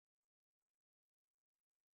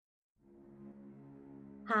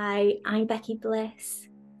Hi, I'm Becky Bliss,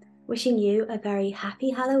 wishing you a very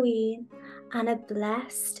happy Halloween and a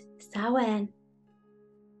blessed Samhain.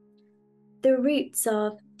 The roots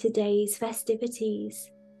of today's festivities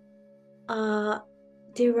are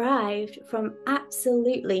derived from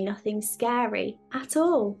absolutely nothing scary at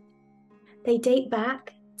all. They date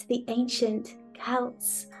back to the ancient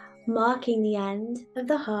Celts, marking the end of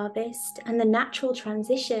the harvest and the natural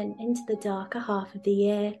transition into the darker half of the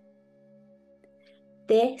year.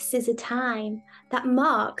 This is a time that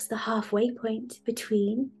marks the halfway point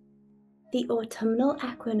between the autumnal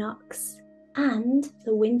equinox and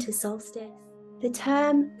the winter solstice. The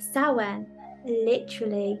term Samhain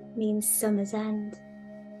literally means summer's end.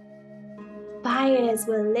 Fires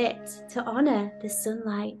were lit to honour the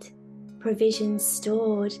sunlight, provisions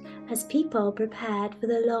stored as people prepared for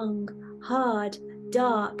the long, hard,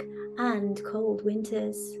 dark and cold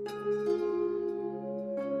winters.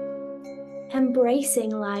 Embracing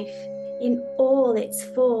life in all its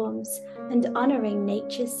forms and honouring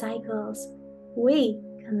nature's cycles, we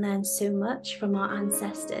can learn so much from our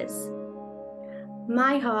ancestors.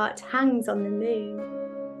 My heart hangs on the moon,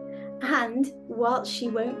 and whilst she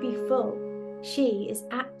won't be full, she is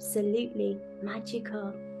absolutely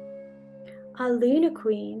magical. Our lunar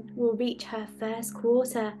queen will reach her first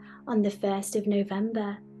quarter on the 1st of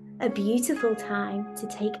November, a beautiful time to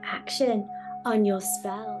take action on your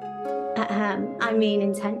spell.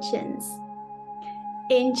 Intentions.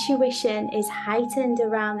 Intuition is heightened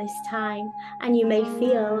around this time, and you may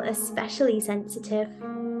feel especially sensitive.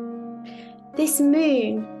 This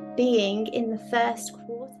moon, being in the first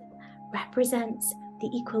quarter, represents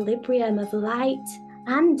the equilibrium of light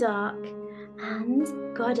and dark,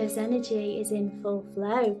 and goddess energy is in full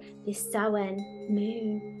flow this Samhain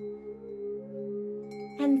moon.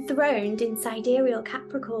 Enthroned in sidereal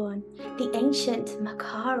Capricorn, the ancient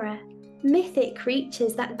Makara, mythic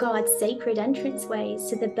creatures that guard sacred entranceways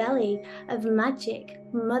to the belly of magic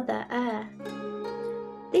Mother Earth.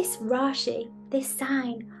 This Rashi, this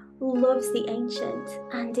sign, loves the ancient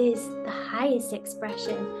and is the highest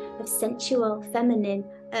expression of sensual, feminine,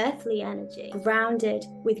 earthly energy. Grounded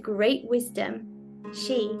with great wisdom,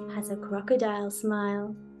 she has a crocodile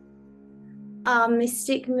smile. Our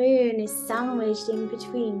mystic moon is sandwiched in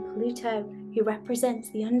between Pluto, who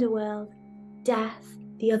represents the underworld, death,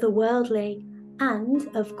 the otherworldly, and,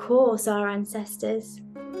 of course, our ancestors,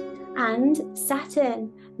 and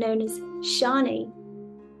Saturn, known as Shani,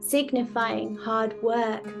 signifying hard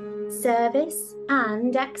work, service,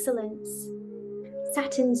 and excellence.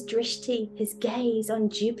 Saturn's drishti, his gaze on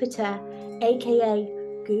Jupiter, aka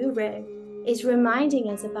Guru, is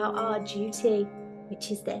reminding us about our duty,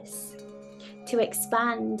 which is this: to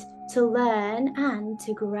expand, to learn, and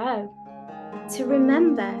to grow, to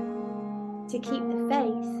remember, to keep the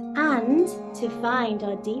faith, and to find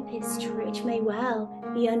our deepest truth, which may well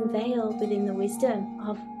be unveiled within the wisdom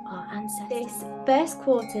of our ancestors. This first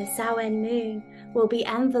quarter Samhain moon will be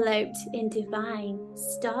enveloped in divine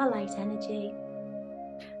starlight energy.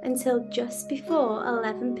 Until just before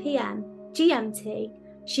 11 p.m. GMT,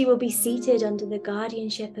 she will be seated under the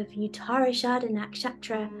guardianship of Uttarashada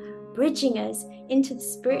Nakshatra, bridging us into the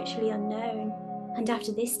spiritually unknown. And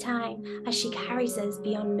after this time, as she carries us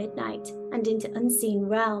beyond midnight and into unseen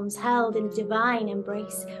realms held in divine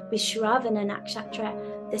embrace with Shravana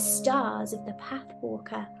Nakshatra, the stars of the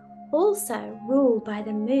Pathwalker, also ruled by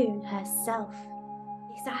the moon herself.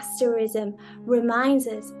 This asterism reminds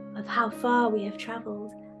us of how far we have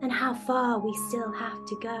travelled and how far we still have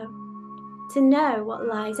to go. To know what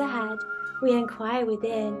lies ahead, we inquire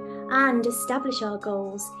within and establish our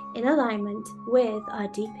goals in alignment with our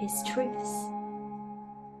deepest truths.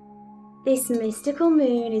 This mystical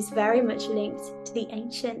moon is very much linked to the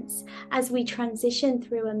ancients as we transition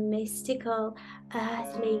through a mystical,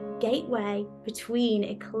 earthly gateway between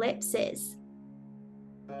eclipses.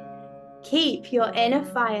 Keep your inner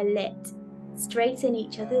fire lit, straighten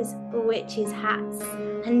each other's witches' hats,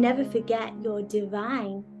 and never forget your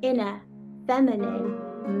divine, inner, feminine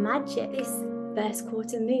magic. This first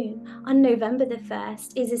quarter moon on November the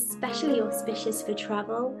 1st is especially auspicious for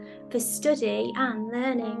travel, for study and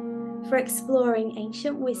learning, for exploring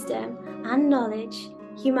ancient wisdom and knowledge,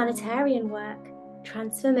 humanitarian work,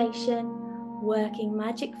 transformation, working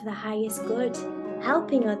magic for the highest good,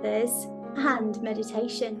 helping others, and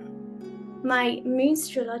meditation. My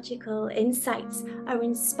moonstrological insights are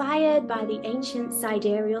inspired by the ancient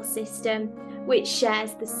sidereal system, which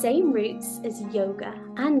shares the same roots as yoga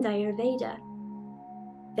and Ayurveda.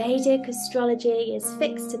 Vedic astrology is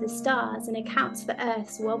fixed to the stars and accounts for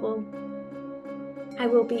Earth's wobble. I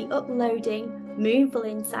will be uploading moonful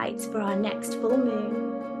insights for our next full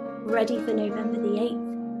moon, ready for November the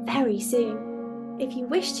 8th, very soon. If you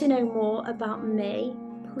wish to know more about me,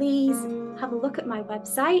 please have a look at my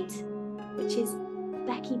website, which is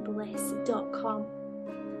beckybliss.com.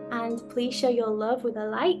 And please show your love with a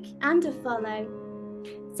like and a follow.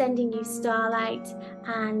 Sending you starlight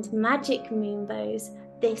and magic moonbows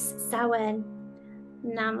this Samhain.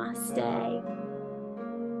 Namaste.